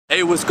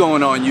Hey, what's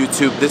going on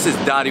YouTube? This is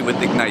Dottie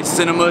with Ignite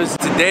Cinemas.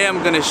 Today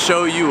I'm gonna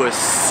show you a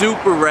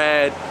super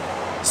rad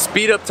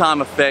speed up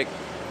time effect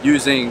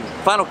using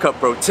Final Cut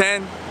Pro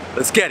 10.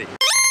 Let's get it.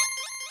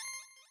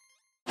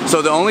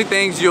 So the only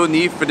things you'll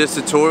need for this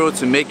tutorial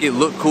to make it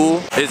look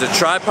cool is a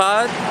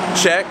tripod,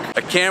 check,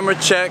 a camera,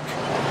 check,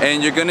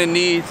 and you're gonna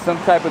need some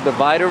type of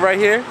divider right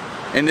here.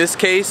 In this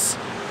case,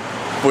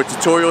 for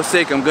tutorial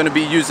sake, I'm gonna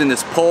be using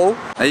this pole.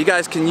 Now you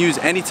guys can use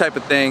any type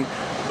of thing,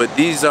 but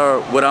these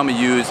are what I'm gonna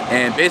use,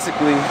 and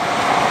basically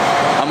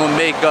I'm gonna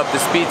make up the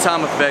speed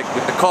time effect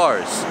with the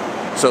cars.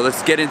 So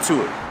let's get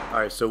into it.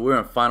 Alright, so we're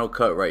in Final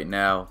Cut right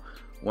now.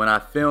 When I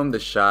filmed the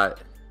shot,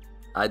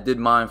 I did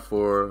mine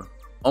for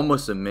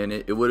almost a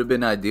minute. It would have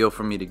been ideal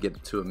for me to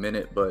get to a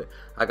minute, but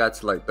I got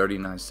to like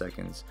 39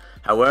 seconds.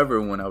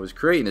 However, when I was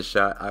creating the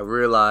shot, I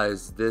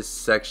realized this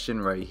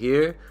section right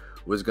here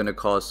was gonna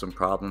cause some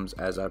problems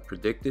as I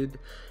predicted,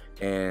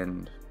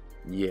 and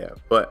yeah,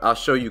 but I'll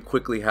show you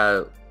quickly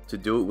how to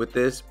do it with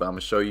this, but I'm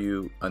gonna show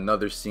you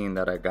another scene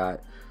that I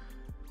got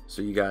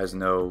so you guys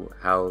know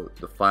how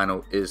the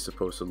final is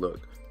supposed to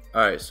look.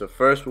 Alright, so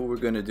first what we're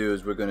gonna do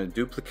is we're gonna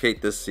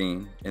duplicate this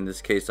scene. In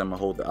this case, I'm gonna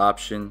hold the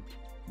Option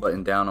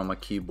button down on my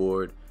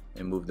keyboard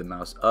and move the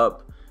mouse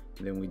up,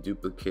 and then we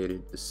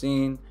duplicated the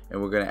scene,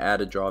 and we're gonna add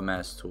a draw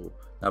mask tool.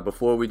 Now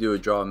before we do a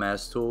draw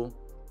mask tool,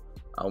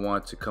 I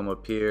want to come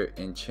up here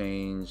and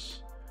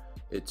change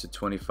it to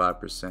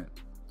 25%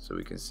 so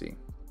we can see.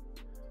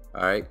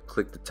 Alright,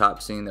 click the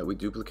top scene that we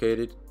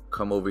duplicated,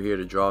 come over here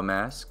to draw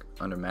mask,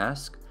 under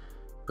mask,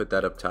 put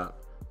that up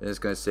top. Then it's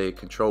going to say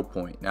control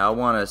point. Now I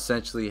want to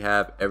essentially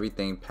have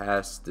everything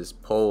past this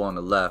pole on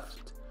the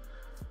left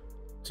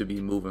to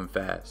be moving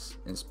fast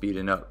and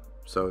speeding up.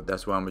 So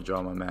that's why I'm going to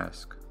draw my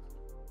mask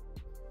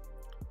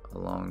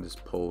along this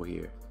pole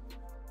here.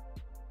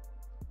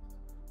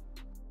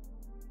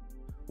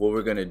 What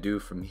we're going to do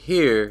from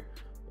here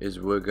is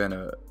we're going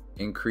to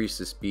increase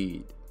the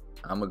speed.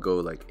 I'm going to go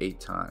like 8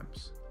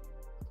 times.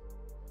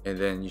 And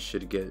then you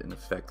should get an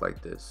effect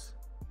like this.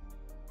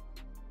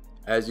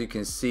 As you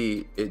can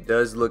see, it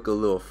does look a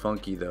little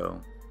funky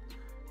though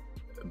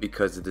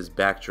because of this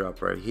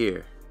backdrop right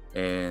here,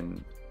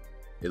 and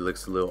it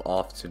looks a little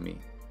off to me.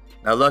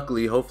 Now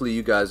luckily, hopefully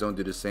you guys don't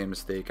do the same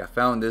mistake. I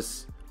found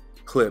this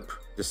clip,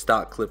 the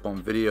stock clip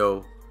on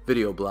video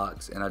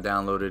blocks, and I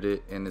downloaded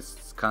it, and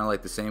it's kind of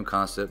like the same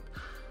concept.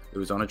 It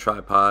was on a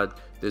tripod,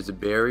 there's a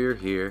barrier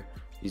here,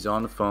 he's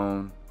on the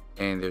phone,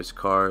 and there's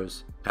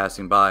cars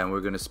passing by, and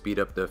we're going to speed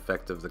up the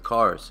effect of the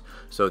cars.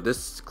 So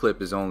this clip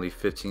is only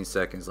 15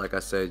 seconds. Like I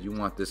said, you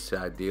want this to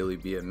ideally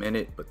be a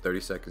minute, but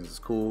 30 seconds is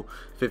cool.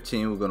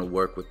 15, we're going to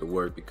work with the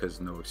word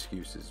because no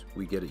excuses.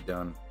 We get it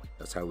done.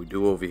 That's how we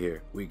do over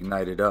here. We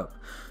ignite it up.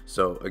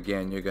 So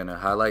again, you're going to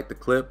highlight the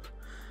clip,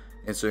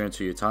 insert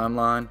into your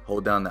timeline,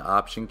 hold down the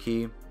Option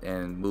key,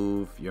 and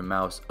move your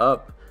mouse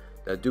up.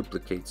 That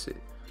duplicates it.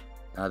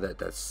 Now that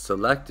that's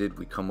selected,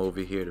 we come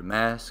over here to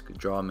mask,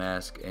 draw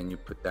mask, and you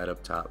put that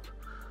up top.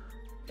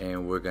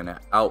 And we're gonna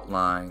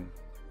outline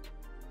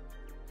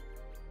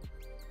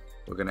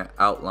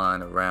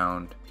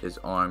around his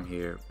arm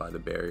here by the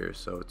barrier.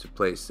 So to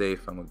play it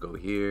safe, I'm gonna go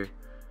here,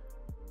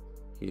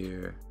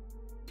 here,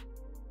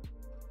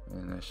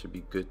 and that should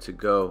be good to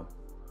go.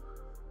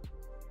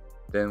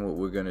 Then what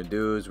we're gonna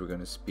do is we're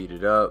gonna speed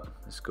it up.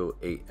 Let's go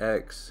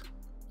 8x,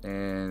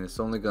 and it's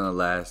only gonna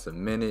last a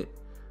minute.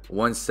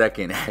 1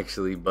 second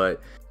actually,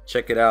 but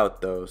check it out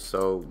though.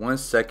 So 1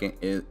 second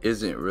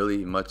isn't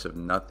really much of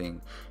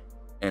nothing,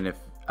 and if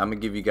I'm gonna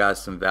give you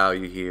guys some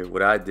value here,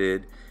 what I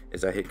did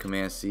is I hit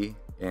Command C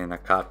and I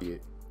copy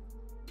it,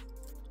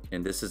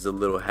 and this is a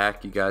little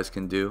hack you guys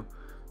can do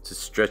to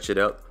stretch it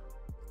up.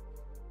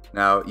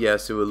 Now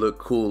yes, it would look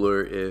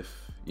cooler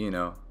if, you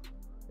know,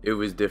 it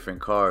was different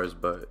cars,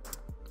 but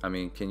I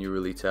mean, can you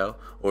really tell?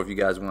 Or if you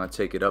guys want to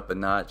take it up a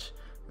notch,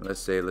 and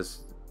let's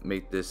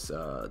make this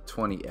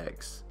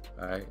 20x.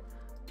 Alright,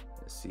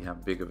 let's see how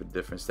big of a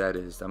difference that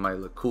is. That might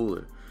look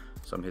cooler.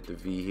 So I'm gonna hit the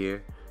V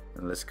here,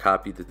 and let's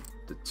copy the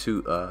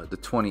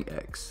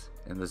 20x,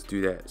 and let's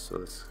do that. So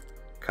let's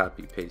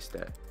copy paste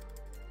that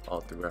all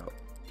throughout.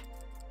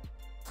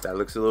 That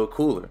looks a little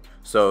cooler.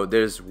 So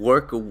there's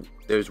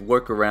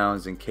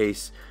workarounds in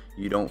case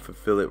you don't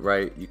fulfill it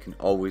right. You can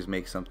always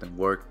make something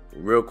work.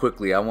 Real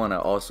quickly, I want to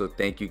also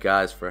thank you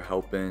guys for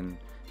helping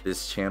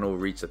this channel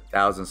reach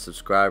 1,000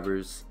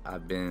 subscribers.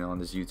 I've been on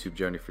this YouTube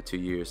journey for 2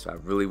 years, so I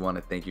really want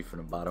to thank you from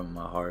the bottom of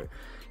my heart,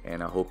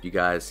 and I hope you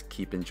guys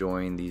keep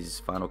enjoying these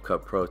Final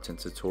Cut Pro 10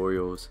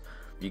 tutorials.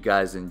 If you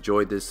guys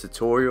enjoyed this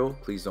tutorial,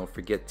 please don't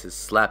forget to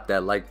slap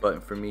that like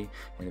button for me,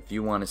 and if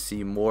you want to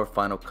see more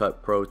Final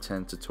Cut Pro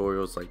 10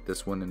 tutorials like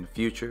this one in the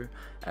future,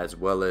 as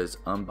well as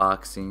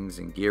unboxings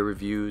and gear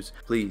reviews,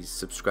 please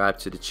subscribe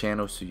to the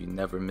channel so you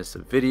never miss a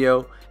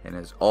video, and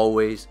as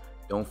always,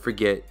 don't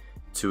forget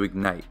to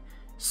ignite.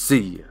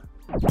 See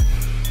ya.